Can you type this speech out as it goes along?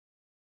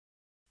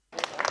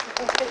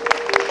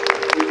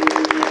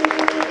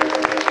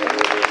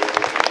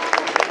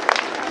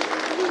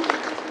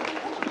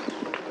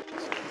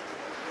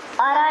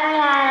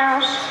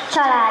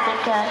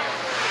szüleitől.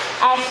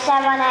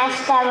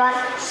 Este van,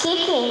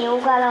 kiki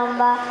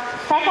nyugalomba,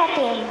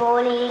 feketén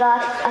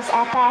bólingat az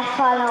eper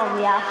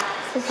falomja.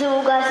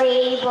 Zúg az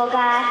éji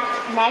bogár,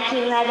 neki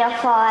megy a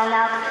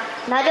falnak,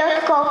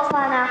 nagyot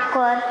koppan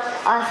akkor,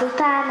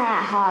 azután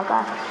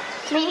elhallgat.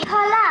 Mintha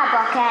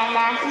lába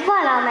kelne,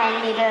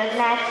 valamennyi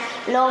rögnek,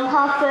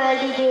 lomha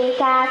földi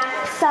békák,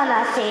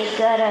 szanaszét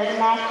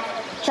görögnek.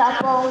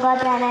 Csapong a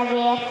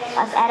denevér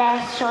az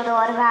eres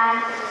sodorván,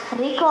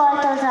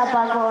 rikoltoz a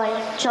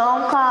bagoly,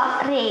 csonka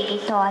régi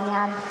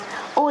tornyan.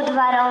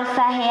 Udvaron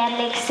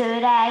fehérlik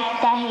szőre egy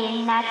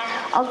tehénnek,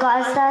 a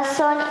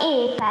gazdasszony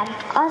éppen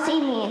az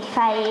imént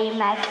fejé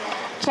meg.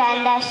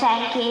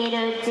 Csendesen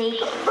kérődzik,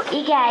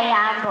 igen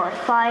jámbor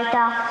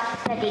fajta,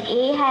 pedig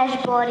éhes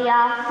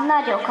borja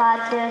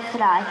nagyokat döf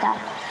rajta.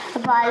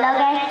 Ballag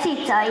egy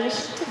cica is,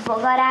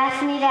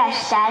 bogarászni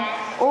restel,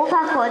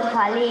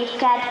 óvakodva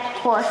lépked,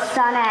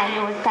 hosszan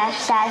elnyúlt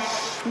testtel.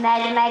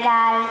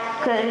 Megáll,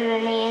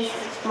 körülnéz,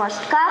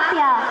 most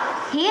kapja,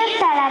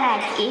 hirtelen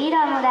egy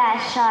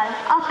íramodással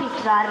a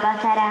pitvarba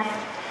terem.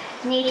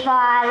 Nyitva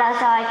áll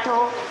az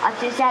ajtó, a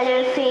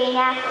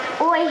tüzelőfénye,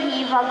 oly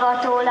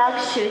hívogatólag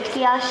süt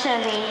ki a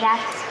sövényre.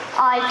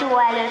 Ajtó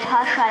előtt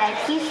hasal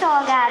egy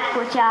kiszolgált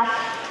kutya,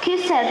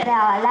 küszöbre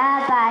a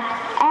lábát,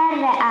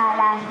 erre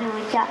állást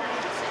nyújtja.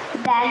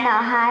 Benne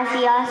a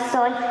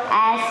háziasszony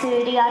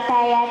elszűri a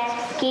tejet,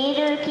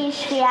 kérő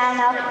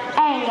kisfiának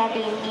enged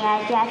inni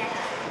egyet.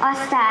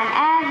 Aztán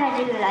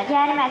elvegyül a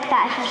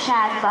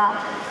gyermektársaságba,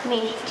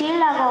 mint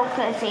csillagok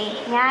közé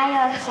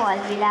nyájas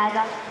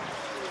holdvilága.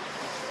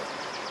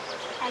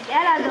 Egy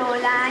eladó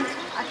lány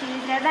a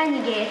tűzre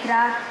benyigét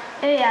rak,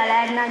 ő a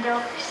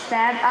legnagyobb,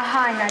 szebb, a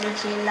hajnali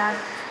csillag.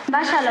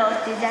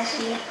 Vasalót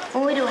tüzesi,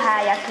 új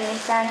ruhája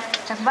készen,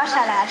 csak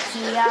vasalás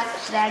híja,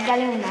 s reggel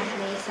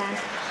ünneplészen.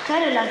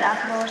 Körül az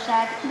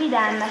apróság,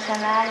 vidám mese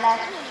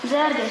mellett,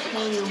 zörg és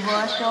héjú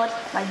borsót,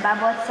 vagy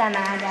babot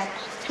szemelget.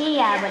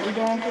 Híjával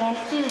időnként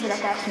tűzre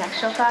tesznek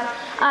sokat,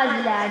 az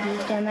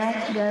világítja meg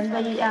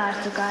gömbölyű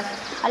arcukat.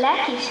 A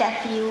legkisebb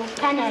fiú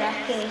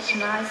kenyerekkel és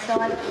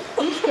majszol,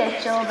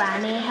 üszköt csóvá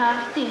néha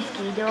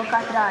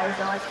tűzkígyókat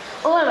rajzol.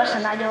 Olvas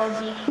a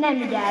nagyobbik, nem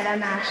ügyelve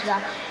másra.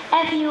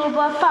 E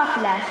fiúból pap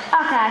lesz,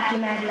 akárki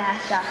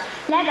meglássa.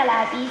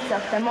 Legalább így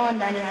szokta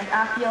mondani az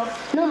apjuk,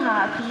 noha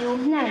a fiú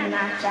nem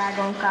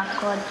imádságon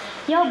kapkod.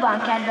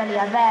 Jobban kedveli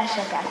a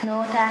verseket,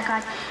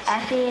 nótákat,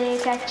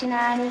 eféléket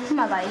csinálni,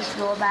 maga is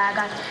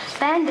próbálgat.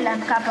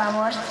 Pendülem kapa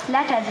most,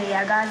 lekezé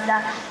a gazda,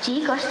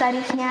 csíkos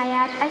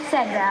tarisznyáját egy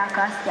szegre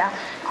akasztja.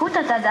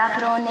 Kutat az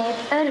apró nép,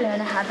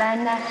 örülne, ha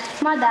benne,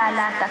 madár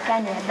látta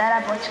kenyér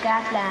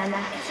darabocskát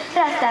lelne.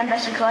 Rettenbe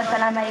sikort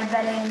valamelyik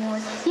belé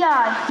nyúlt.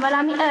 Jaj,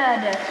 valami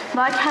ördög,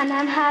 vagy ha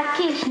nem, hát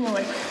kis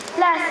nyúl.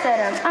 Lesz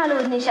öröm,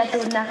 aludni se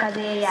tudnak az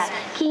éjjel,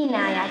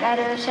 kínálják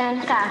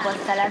erősen,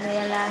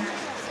 káposztalevéllel.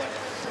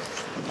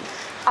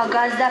 A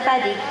gazda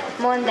pedig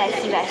mond egy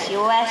szíves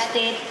jó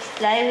estét,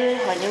 leül,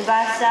 hogy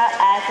nyugassza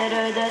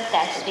eltörődött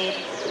testét.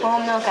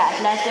 Homlokát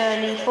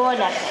letörli,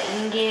 forlepke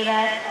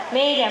ingével,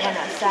 mélyre van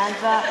a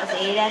szántva az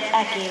élet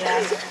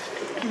ekével.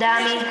 De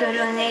amint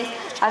körülnéz,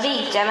 a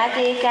víg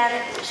csemetéken,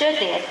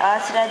 sötét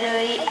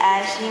arcredői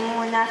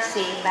elsimulnak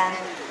szépen.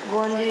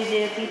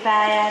 Gondűző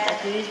pipáját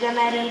a tűzbe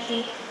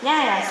meríti,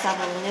 nyálas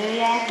szavú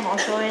nője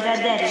mosolyra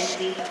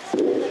deríti.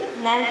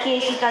 Nem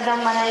késik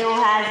azonban a jó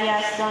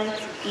háziasszony,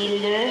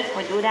 illő,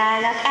 hogy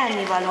urának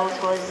ennivalót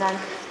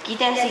hozzon.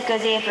 Kiteszi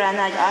középre a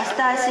nagy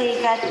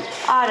asztalszéket,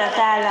 arra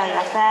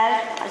tálalja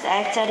fel az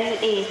egyszerű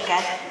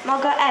étket.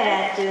 Maga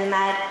evettő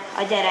már,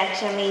 a gyerek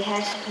sem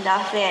éhes, de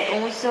a férj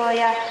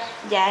unszolja,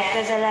 gyert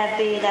közelebb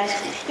édes,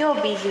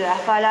 jobb ízű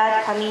a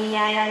falat, ha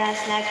mindnyájan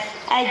lesznek,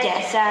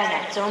 egyen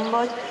szárnyat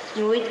combot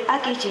nyújt a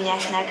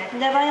kicsinyesnek,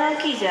 de vajon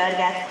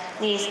kizörget?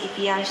 Néz ki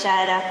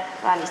fiamsára,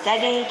 valami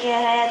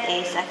szegénykér helyett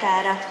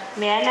éjszakára.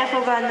 Miért ne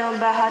fogadnom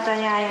be, ha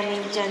anyája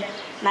nincsen?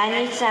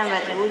 Mennyit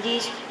szenved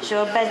úgyis,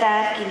 sok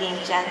bezár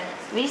kilincsen.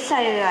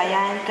 Visszajő a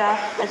jányka,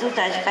 az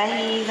utas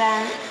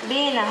behíván,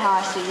 béna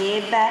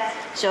harszügyébe,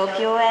 sok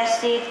jó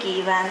estét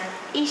kíván.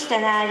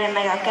 Isten áldja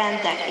meg a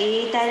kentek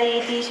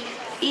ételét is,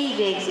 így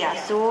végzi a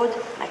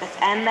szót, meg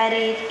az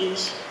emberét is.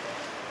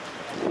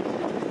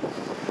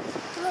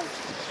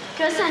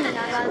 Köszönjön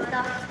a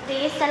gazda,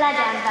 része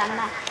legyen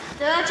benne,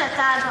 töltse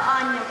tárba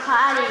anyjuk, ha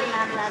elég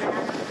nem lenne.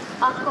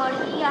 Akkor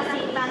hívja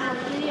szépen,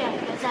 hogy üljön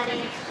közelé,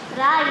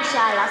 rá is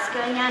állasz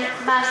könnyen,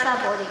 bár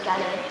szabódik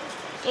elő.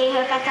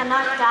 Éhöket a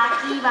nagy kák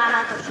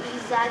kívánatos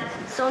vízzel,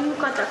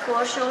 szomjukat a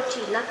korsó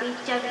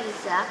csillapítja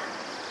vízzel.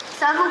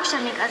 Szavuk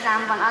sem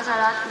igazán van az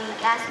alatt, míg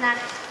esznek,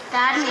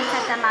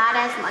 természete már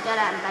ez magyar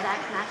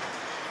embereknek.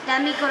 De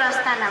mikor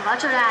aztán a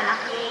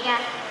vacsorának vége,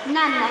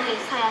 nem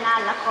nehéz helyen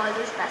áll a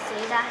koldus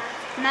beszéde.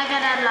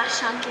 Megered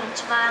lassan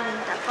kincs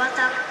valamint a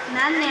patak,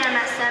 mennél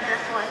messzebbre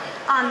folyt,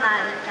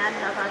 annál inkább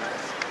ragad.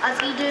 Az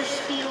idős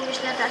fiú is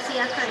leteszi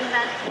a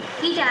könyvet,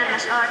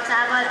 figyelmes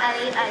arcával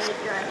elér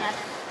görnyed.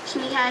 S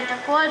mihelyt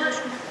a koldus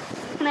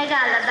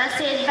megáll a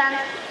beszédben,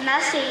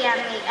 meséljen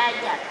még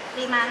egyet,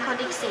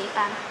 rimánkodik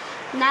szépen.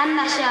 Nem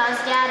mese az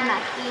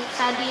gyermek, így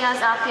fedi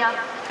az apja,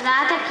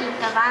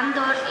 rátekint a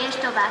vándor, és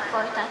tovább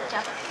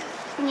folytatja.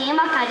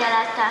 Néma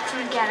kegyelettel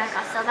függjenek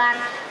a szobán,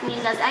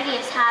 mind az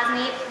egész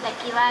háznép, de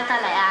kivált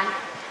a leány.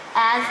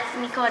 Ez,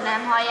 mikor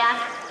nem hallják,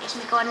 és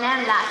mikor nem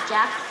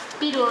látják,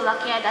 pirulva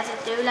kérdezi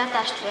tőle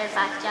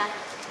testvérbátyját.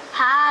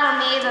 3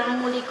 éve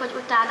múlik, hogy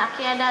utána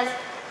kérdez,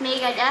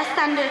 még egy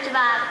esztendőt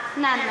vár,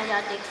 nem megy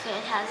addig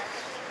férjhez.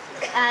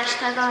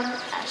 Este van,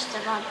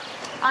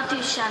 a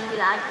tűz sem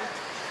világít.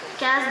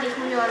 Kezdi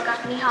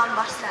hunyorgatni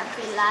hambas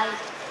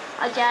szempilláit.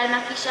 A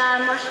gyermek is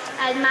álmos,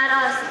 egy már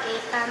alszik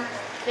éppen,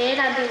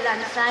 félre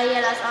billen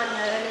fejjel az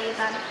anyja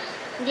ölében.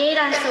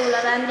 Gyéren szól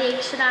a vendég,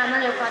 s rá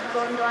nagyokat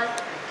gondol,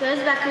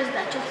 közbe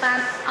csupán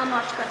a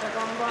macska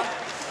dobombol.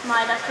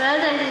 Majd a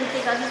földre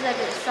rintik az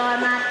üzegő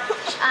szalmát,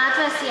 s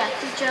átveszi egy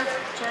tücsök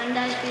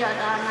csöndes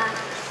birodalmát.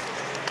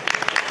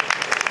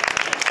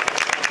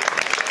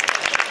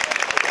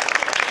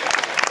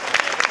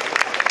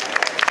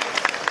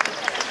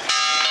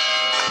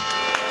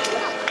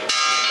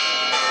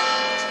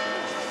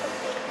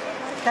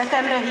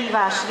 Tetemre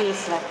hívás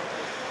részlet.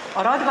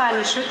 A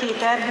radványi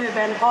sötét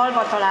erdőben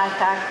halva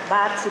találták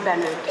Bárci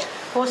Benőt,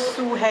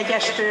 hosszú,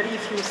 hegyes tör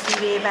ifjú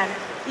szívében,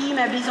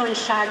 íme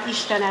bizonyság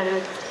Isten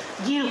előtt,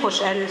 gyilkos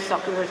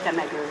erőszak ölte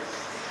meg őt.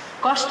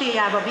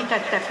 Kastélyába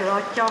vitette föl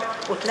atya,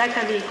 ott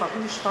letevék a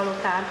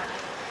hűspalotán,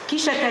 ki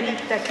se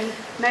terítte ki,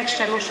 meg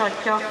se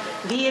mosatja,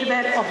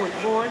 vérben,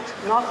 ahogy volt,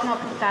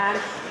 nap-nap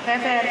után,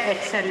 hever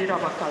egyszerű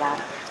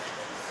ravatalán.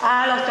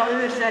 Állata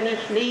őrzeni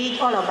 4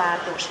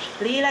 alabátos,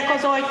 lélek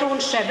az ajtón,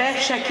 se be,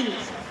 se ki.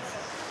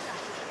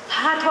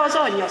 Hát, ha az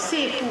anyja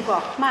szép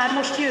húga, már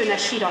most jönne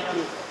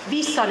siratni,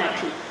 vissza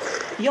neki.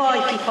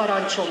 Jaj, ki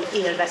parancsom,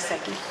 élve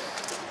szeki.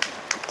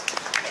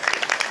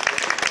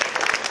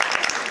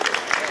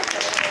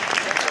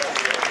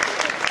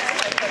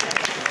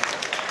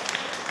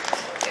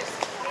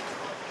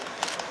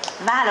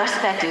 Válasz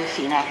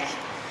Petőfinek.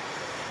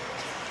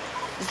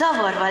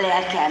 Zavarva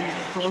lelkem,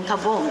 mint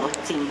a bomlott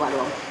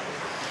cimbalom.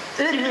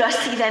 Örül a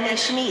szívem,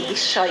 és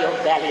mégis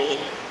sajog belé.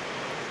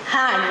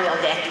 Hányja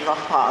veti a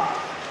fal?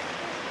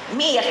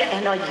 Miért e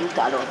nagy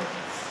jutalom?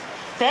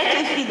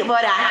 Petőfi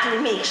barátul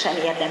mégsem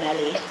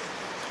érdemelé.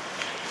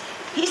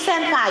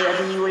 Hiszen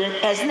pályadíjul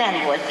ez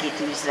nem volt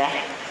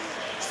kitűzve.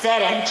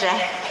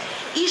 Szerencse,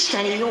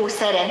 isteni jó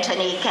szerencse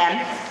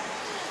nékem,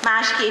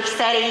 másképp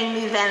szerény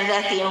műven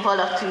vetém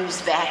vala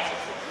tűzbe.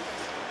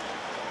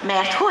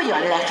 Mert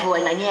hogyan lett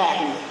volna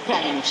nyerni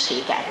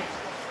reménységet?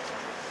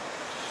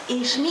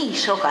 És mi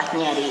sokat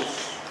nyerék.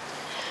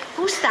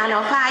 Pusztán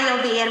a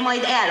pályabér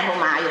majd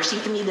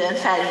elhomályosít, midőn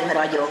felém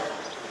ragyog.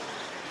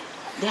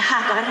 De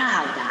hát a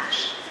ráadás.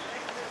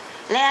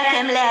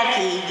 Lelkem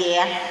lelki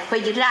ígér,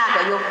 hogy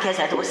drága jobb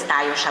kezed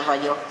osztályosa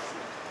vagyok.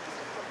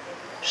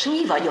 S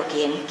mi vagyok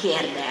én,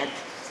 kérded?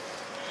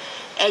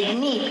 Egy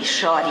népi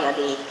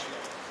sarjadék.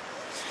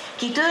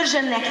 Ki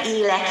törzsömnek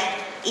élek,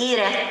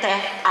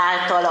 érette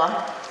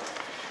általa.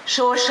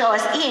 Sorsa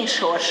az én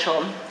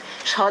sorsom,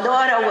 s ha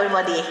dalra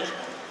olvadék,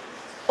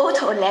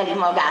 otthon leli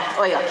magát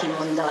aja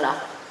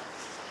kimondala.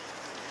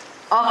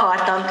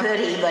 Akartam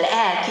köréből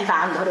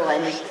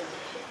elkivándorolni.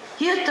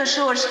 Jött a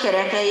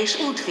sorskereke, és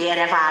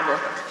útfélre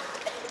vágott.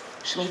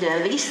 S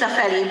midőn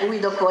visszafelé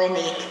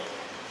bújdokolnék,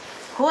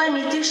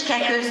 holmi tüske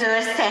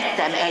közül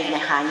szedtem egy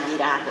nehány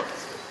virágot.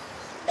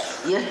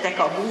 Jöttek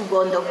a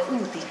búgondok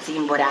úti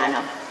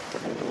cimborának.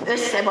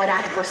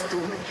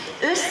 Összebarátkoztunk,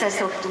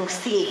 összeszoktunk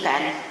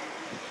szépen.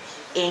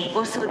 Én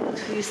koszorút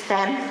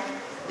fűztem,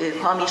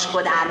 ők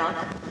hamiskodának.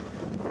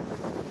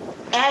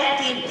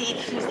 Eltépték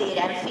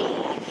füzérem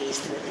fénynek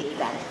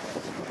készültében.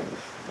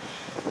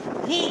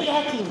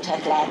 Végre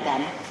kincset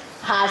leltem,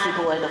 házi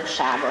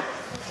boldogságot,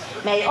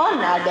 mely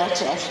annál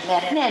becses,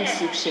 mert nem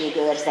szükség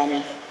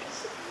őrzeni.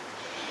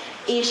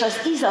 És az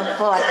izak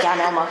partján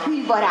a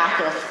hű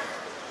barátot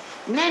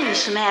nem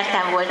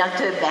ismertem volna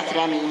többet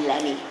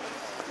reményleni.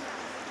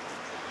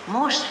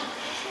 Most,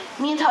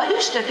 mintha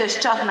üstökös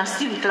csapna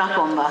szűk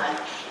lakomba,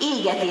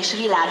 éget és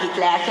világít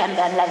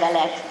lelkemben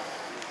leveled.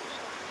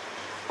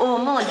 Ó,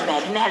 mondd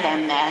meg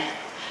nevemmel,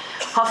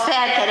 ha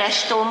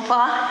felkeres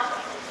tompa,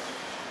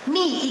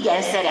 mi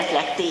igen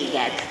szeretlek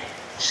téged,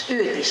 s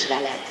őt is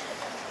veled.